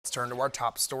turn to our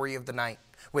top story of the night.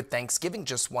 With Thanksgiving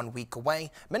just 1 week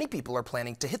away, many people are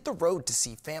planning to hit the road to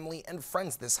see family and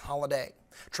friends this holiday.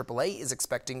 AAA is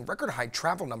expecting record high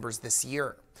travel numbers this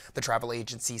year. The travel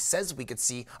agency says we could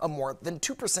see a more than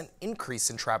 2% increase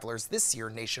in travelers this year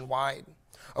nationwide.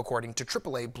 According to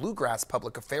AAA Bluegrass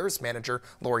Public Affairs Manager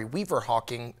Lori Weaver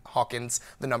Hawkins,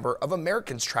 the number of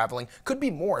Americans traveling could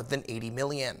be more than 80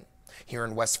 million. Here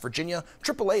in West Virginia,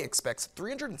 AAA expects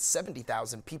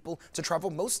 370,000 people to travel.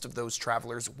 Most of those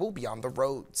travelers will be on the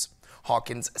roads.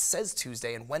 Hawkins says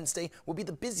Tuesday and Wednesday will be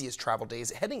the busiest travel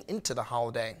days heading into the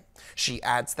holiday. She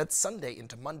adds that Sunday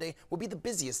into Monday will be the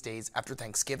busiest days after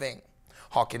Thanksgiving.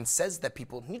 Hawkins says that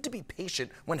people need to be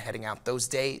patient when heading out those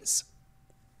days.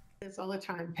 It's all the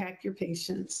time, pack your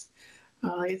patience.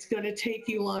 It's going to take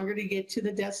you longer to get to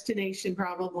the destination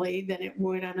probably than it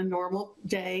would on a normal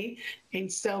day.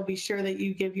 And so be sure that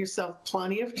you give yourself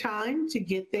plenty of time to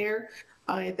get there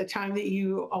at the time that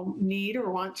you need or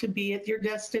want to be at your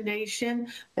destination.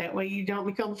 That way you don't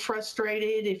become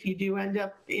frustrated if you do end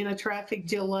up in a traffic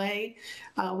delay.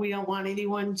 We don't want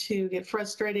anyone to get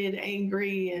frustrated,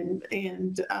 angry,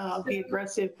 and be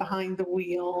aggressive behind the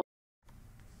wheel.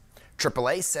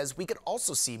 AAA says we could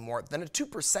also see more than a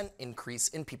 2% increase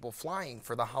in people flying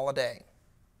for the holiday.